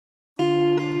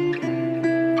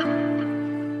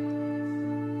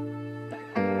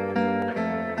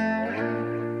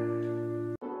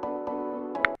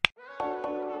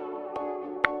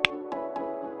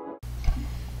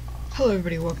Hello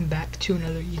everybody, welcome back to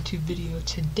another YouTube video.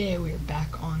 Today we are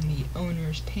back on the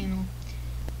owners panel.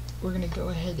 We're going to go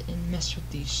ahead and mess with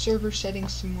the server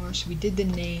settings some more. So we did the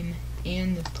name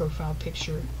and the profile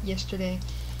picture yesterday.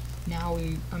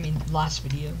 Last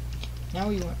video. Now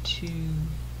we want to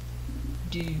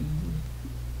do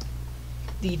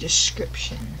the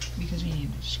description, because we need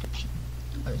a description,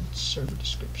 a server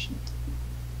description.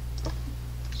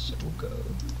 So we'll go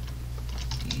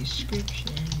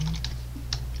description.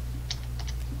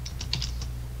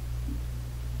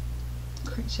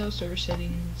 Current sales server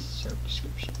settings, server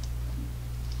description.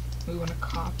 We want to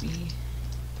copy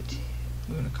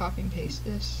and paste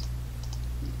this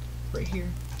right here,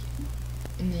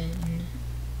 and then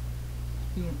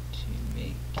we want to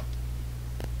make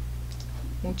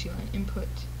multi-line input.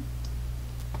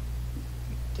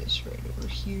 Make this right over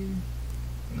here,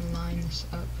 and line this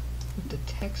up with the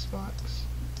text box.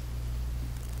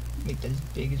 Make that as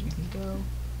big as we can go.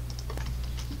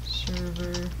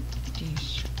 Server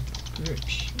description ...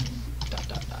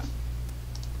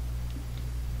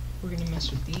 We're gonna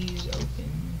mess with these.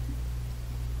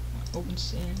 Open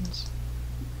sans.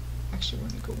 Actually, we're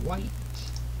gonna go white.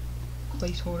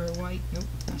 Placeholder white. Nope,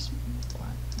 that's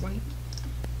black. White.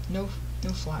 No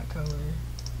flat color.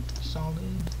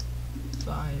 Solid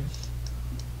 5.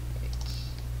 White.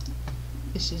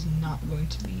 This is not going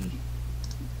to be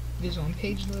visual on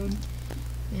page load.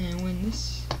 And when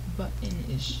this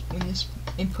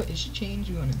input is changed,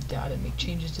 we want to data make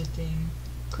changes to thing.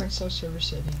 Current server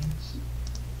settings.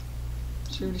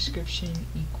 Server description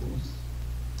equals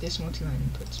this multi-line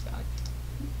inputs value.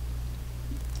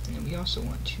 And then we also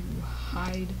want to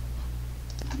hide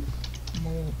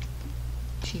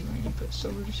multi-line input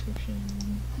server description.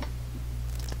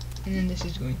 And then this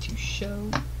is going to show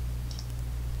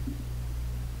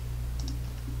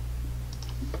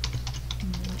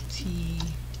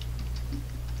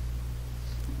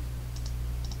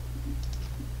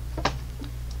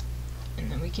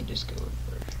we can just go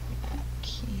over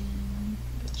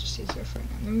that just stays there for now.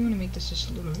 Then we want to make this just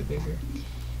a little bit bigger,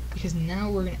 because now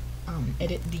we're going to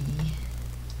edit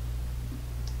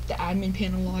the admin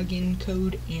panel login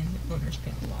code and the owners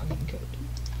panel login code.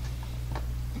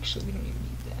 Actually, we don't even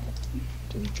need that.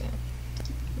 Delete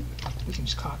that. We can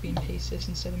just copy and paste this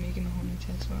instead of making a whole new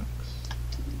text box.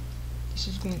 This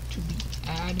is going to be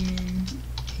admin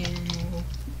panel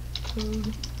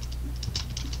code.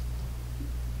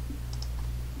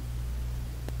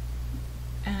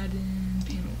 Admin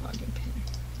panel login pin.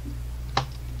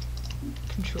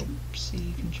 Control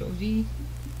C, Control V.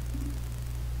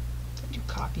 To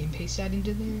copy and paste that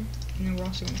into there. And then we're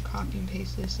also going to copy and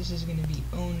paste this. This is going to be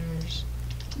owners.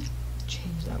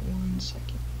 Change that 1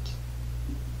 second.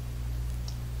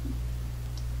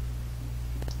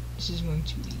 This is going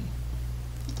to be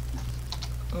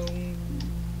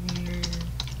owner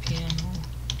panel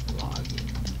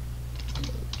login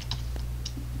code.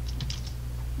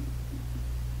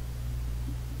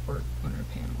 Or owner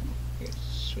panel. Let's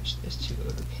switch this to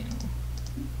owner panel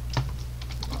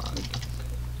login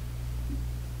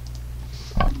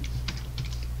code.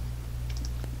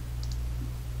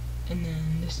 And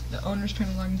then the owner's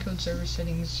panel login code, server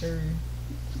settings,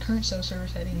 current sales server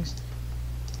settings,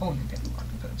 owner panel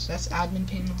login code. So that's admin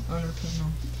panel, owner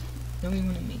panel. Then we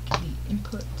want to make the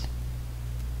input.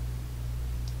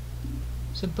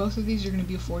 So both of these are going to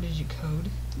be a 4-digit code.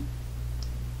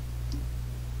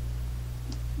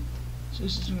 So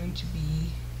this is going to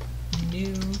be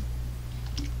new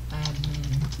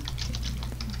admin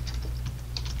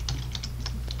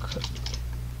code.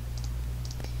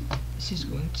 This is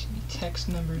going to be text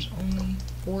numbers only,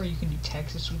 or you can do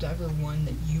text. It's whatever one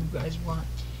that you guys want,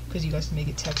 because you guys can make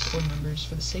it text or numbers.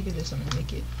 For the sake of this, I'm going to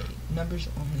make it numbers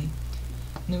only.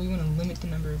 And then we want to limit the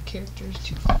number of characters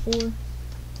to 4.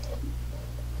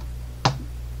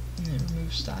 And then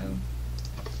remove style.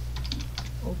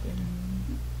 Open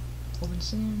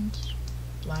sans.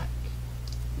 Black.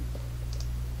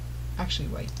 Actually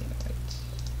white, yeah, white.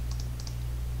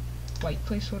 White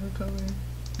placeholder color.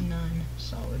 None.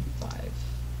 Solid 5.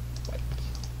 White.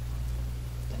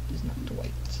 That is not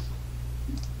white.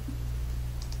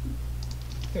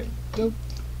 There we go.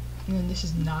 And then this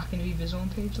is not going to be visual on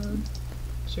page load.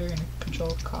 So we're going to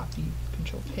control copy,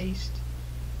 control paste.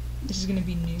 This is going to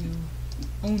be new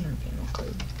owner panel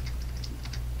code.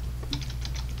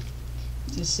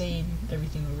 It's the same,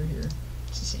 everything over here.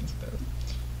 It's the same for both.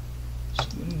 So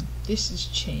when this is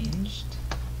changed,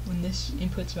 when this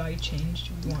input's value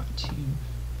changed, we want to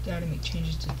data make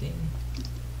changes to the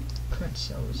current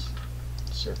sales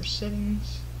server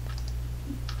settings,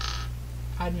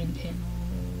 admin panel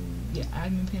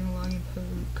login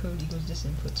code equals this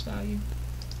input's value.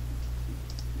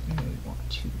 and then we want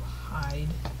to hide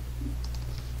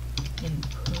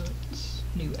input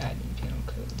new admin panel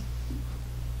code.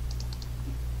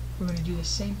 We're going to do the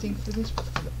same thing for this, but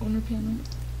for the owner panel.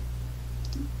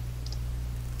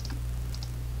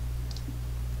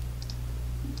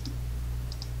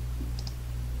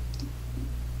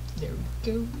 There we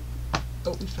go.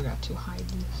 Oh, we forgot to hide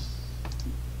this.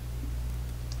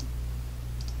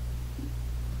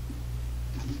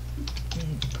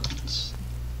 Input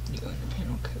new owner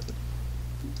panel code.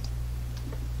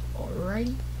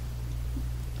 Alrighty.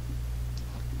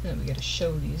 Then we gotta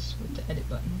show these with the edit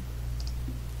button.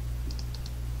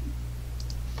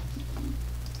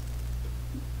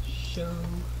 Show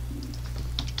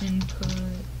input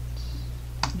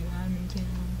new admin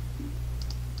panel.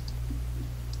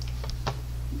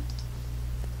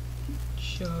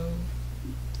 Show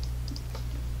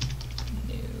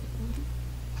new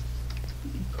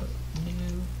input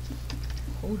new.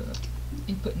 Hold up.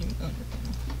 Input new owner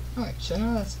panel. Alright, so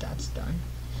now that's done.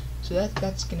 So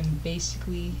that's gonna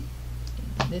basically,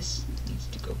 this needs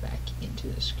to go back into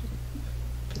this group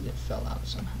because it fell out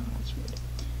somehow. That's weird.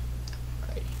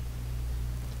 Alright.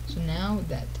 So now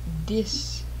that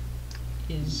this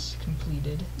is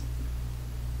completed,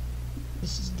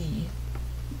 this is the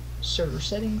server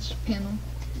settings panel.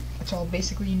 That's all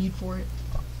basically you need for it.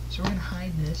 So we're gonna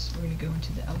hide this. We're gonna go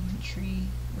into the element tree.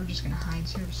 We're just gonna hide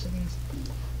server settings.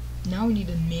 Now we need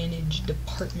to manage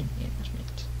department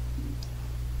management.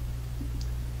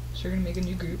 So we're gonna make a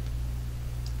new group.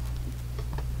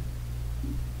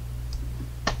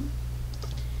 I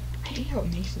hate how it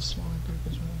makes a smaller group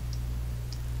as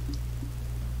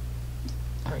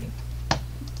well. Alrighty.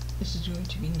 This is going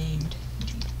to be named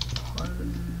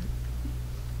Department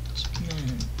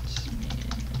Management.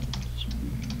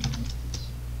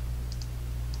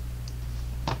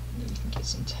 Then we can get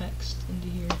some text into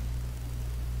here.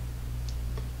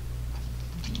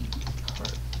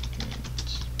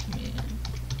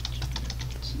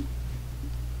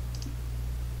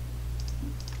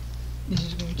 This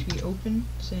is going to be open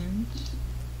sans,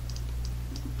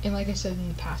 and like I said in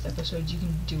the past episodes, you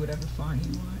can do whatever font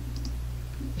you want.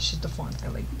 It's just the font I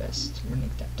like best. We're gonna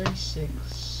make that 36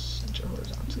 center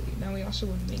horizontally. Now we also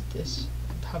want to make this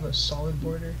have a solid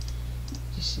border,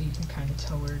 just so you can kind of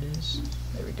tell where it is.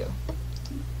 There we go.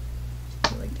 I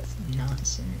feel like that's not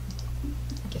centered.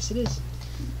 I guess it is.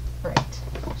 Alright,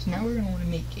 so now we're gonna want to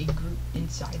make a group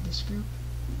inside this group.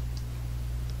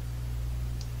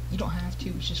 You don't have to,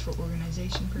 it's just for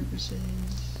organization purposes.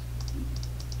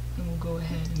 And we'll go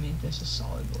ahead and make this a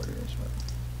solid border as well.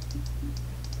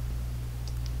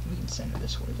 We can center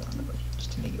this horizontally,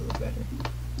 just to make it look better.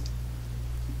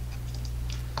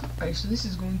 Alright, so this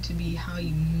is going to be how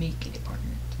you make a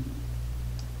department.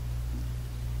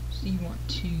 So you want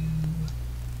to,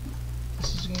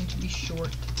 this is going to be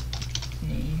short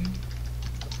name.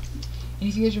 And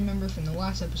if you guys remember from the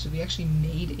last episode, we actually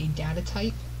made a data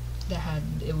type that had,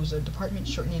 it was a department,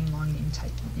 short name, long name,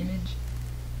 type, and image.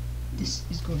 This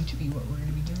is going to be what we're going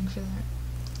to be doing for that.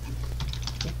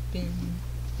 Open.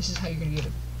 This is how you're going to be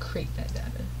able to create that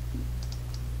data.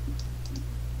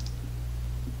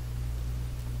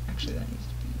 Actually, that needs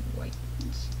to be white.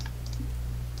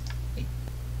 White.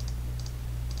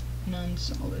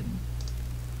 Non-solid.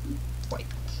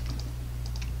 White.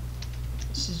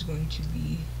 This is going to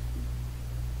be,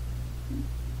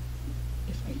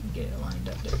 if I can get it lined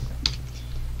up, there we go.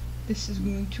 This is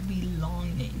going to be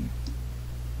long name.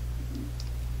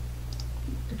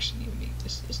 Actually, let me make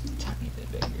this just a tiny bit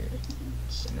bigger.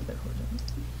 Center that horizontal.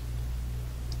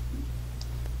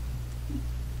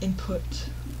 Input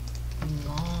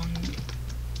long.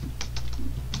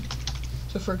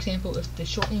 So, for example, if the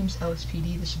short name's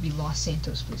LSPD, this would be Los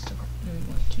Santos Police Department. And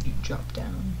we want to do drop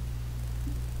down.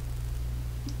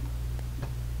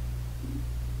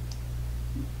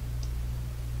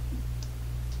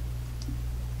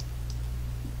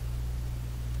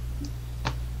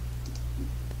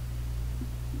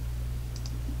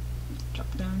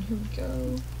 Here we go.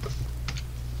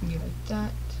 Be like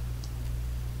that.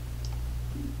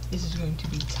 This is going to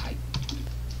be type.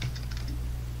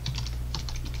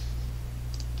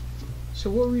 So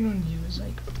what we're going to do is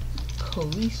like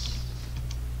police,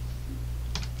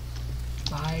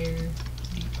 fire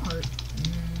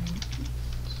department.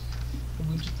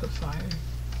 We just put fire.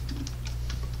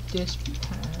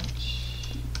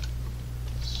 Dispatch,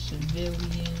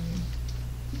 civilian.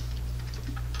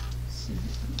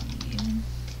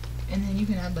 And then you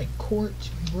can add like court.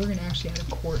 We're gonna actually add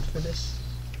a court for this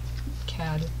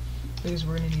CAD because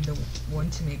we're gonna need the one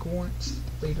to make warrants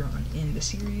later on in the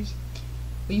series.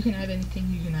 But you can add anything.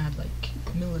 You can add like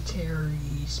military,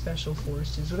 special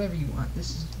forces, whatever you want.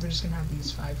 We're just gonna have these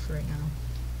 5 for right now.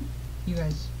 You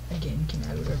guys again can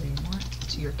add whatever you want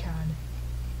to your CAD.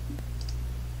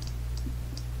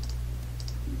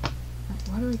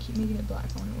 Why do I keep making it black?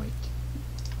 I want it white.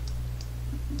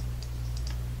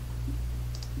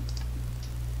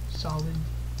 Solid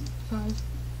 5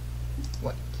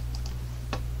 white.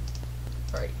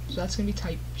 Alright, so that's gonna be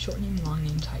type, short name, long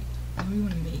name, type. And we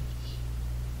want to make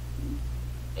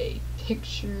a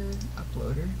picture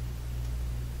uploader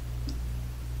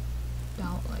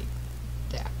about like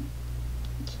that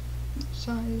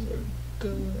size. There we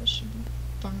go, that should be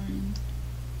fine.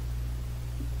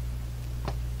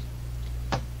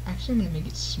 Actually, I'm gonna make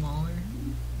it smaller,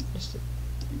 just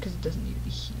because it doesn't need to be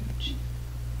huge.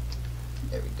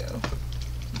 There we go.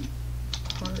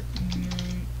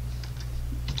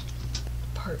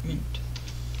 Department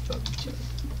photo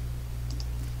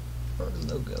or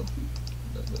logo.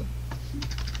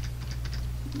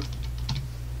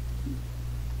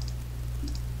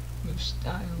 Move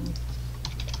style.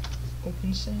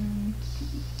 Open sans.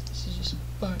 This is just a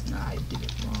bunch. Nah, I did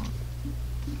it wrong.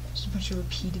 Just a bunch of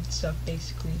repeated stuff,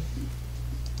 basically.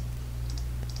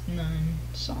 None.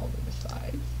 Solid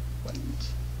 5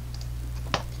 white.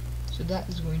 So that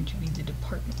is going to be the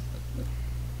department logo.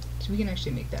 So we can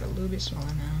actually make that a little bit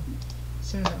smaller now.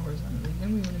 Center that horizontally.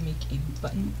 Then we want to make a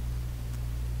button.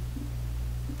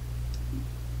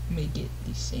 Make it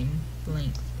the same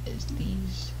length as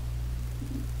these.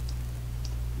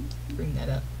 Bring that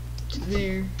up to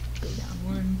there. Go down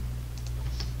 1.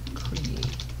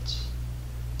 Create.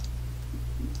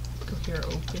 Go here,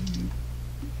 open.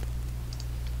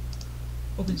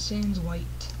 Open sans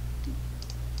white.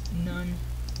 None.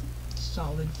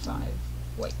 Solid 5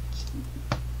 white.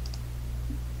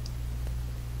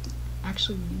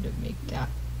 Actually, we need to make that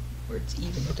where it's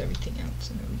even with everything else,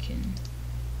 and then we can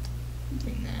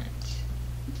bring that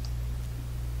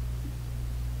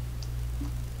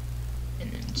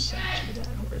and then center that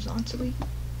horizontally.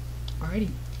 Alrighty.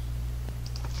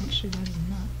 Actually, that is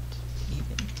not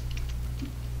even.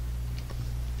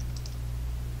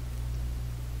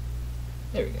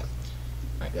 There we go.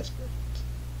 Alright, that's perfect.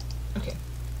 Okay.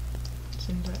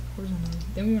 Send that horizontally.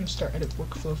 Then we want to start edit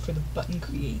workflow for the button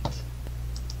create.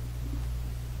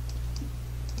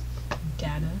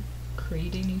 Data,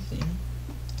 create a new thing,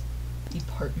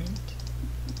 department,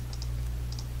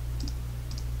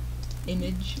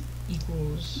 image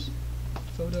equals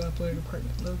photo upload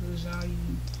department logos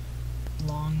value,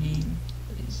 long name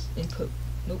is input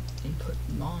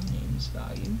long names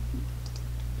value,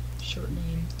 short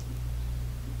name,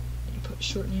 input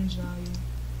short names value,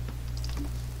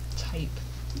 type,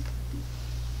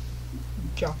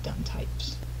 drop down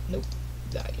types,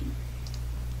 value.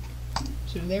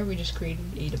 So there we just created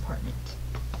a department.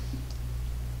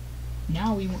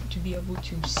 Now we want to be able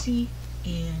to see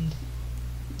and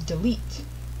delete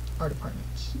our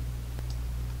departments.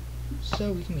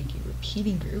 So we can make a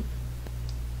repeating group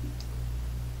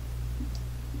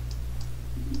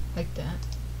like that.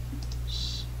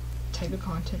 Type of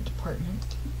content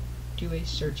department. Do a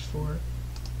search for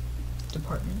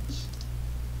departments.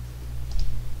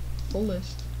 Full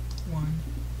list 1.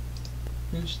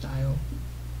 New style.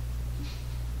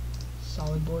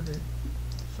 Solid border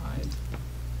 5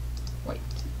 white.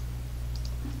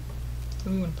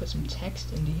 Then we want to put some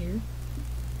text into here.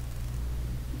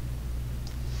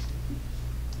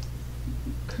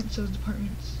 Current sales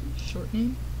departments short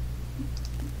name.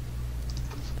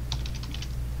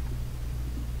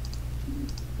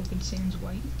 Open sans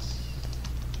white.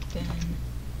 Then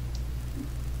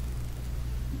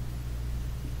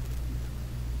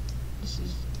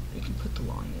we can put the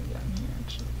long name down here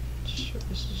actually.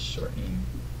 This is short name.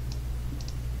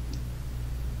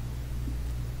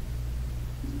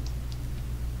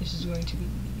 This is going to be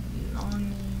the long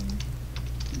name.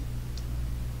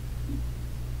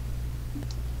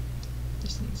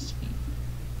 This needs to be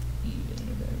even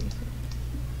with everything.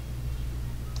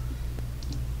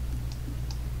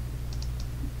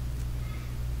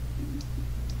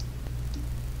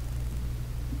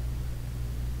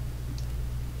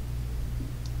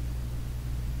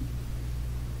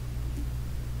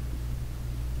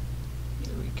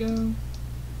 Go. And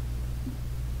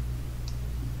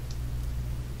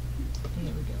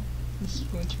there we go. This is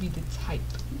going to be the type.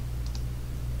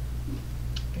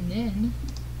 And then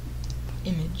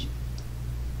image.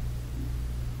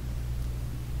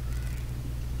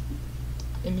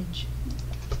 Image.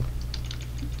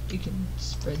 You can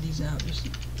spread these out just a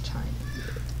tiny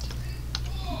bit.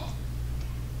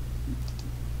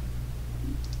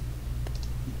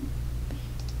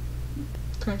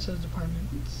 Current sales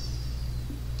departments.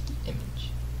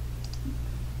 image.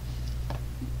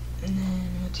 And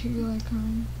then material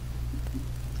icon,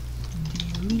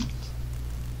 delete.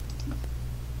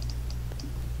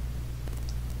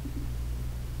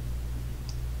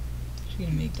 Just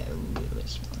gonna make that a little bit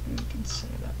smaller and we can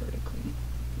center that vertically.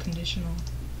 Conditional.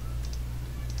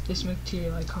 This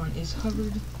material icon is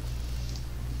hovered.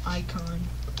 Icon,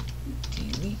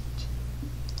 delete.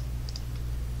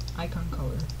 Icon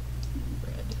color,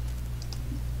 red.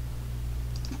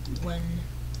 When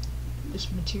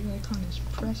this material icon is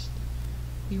pressed,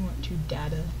 we want to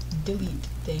data delete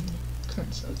thing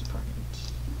current sales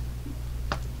department.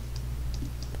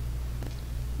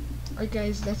 Alright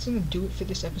guys, that's gonna do it for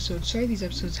this episode. Sorry these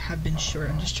episodes have been short.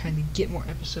 I'm just trying to get more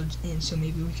episodes in so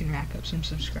maybe we can rack up some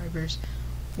subscribers.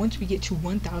 Once we get to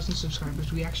 1,000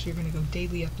 subscribers, we actually are going to go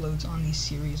daily uploads on these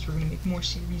series. We're going to make more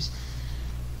series,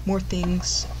 more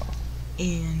things,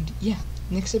 and yeah,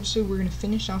 next episode we're going to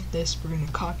finish off this. We're going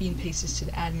to copy and paste this to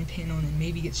the admin panel and then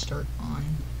maybe get started on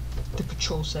the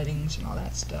patrol settings and all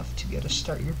that stuff to be able to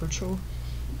start your patrol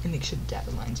and make sure the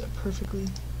data lines up perfectly.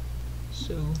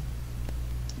 So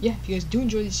yeah, if you guys do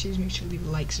enjoy this series, make sure to leave a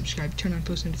like, subscribe, turn on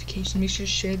post notifications, make sure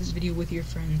to share this video with your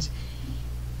friends,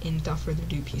 and without further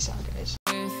ado, peace out guys.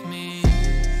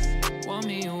 Want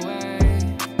me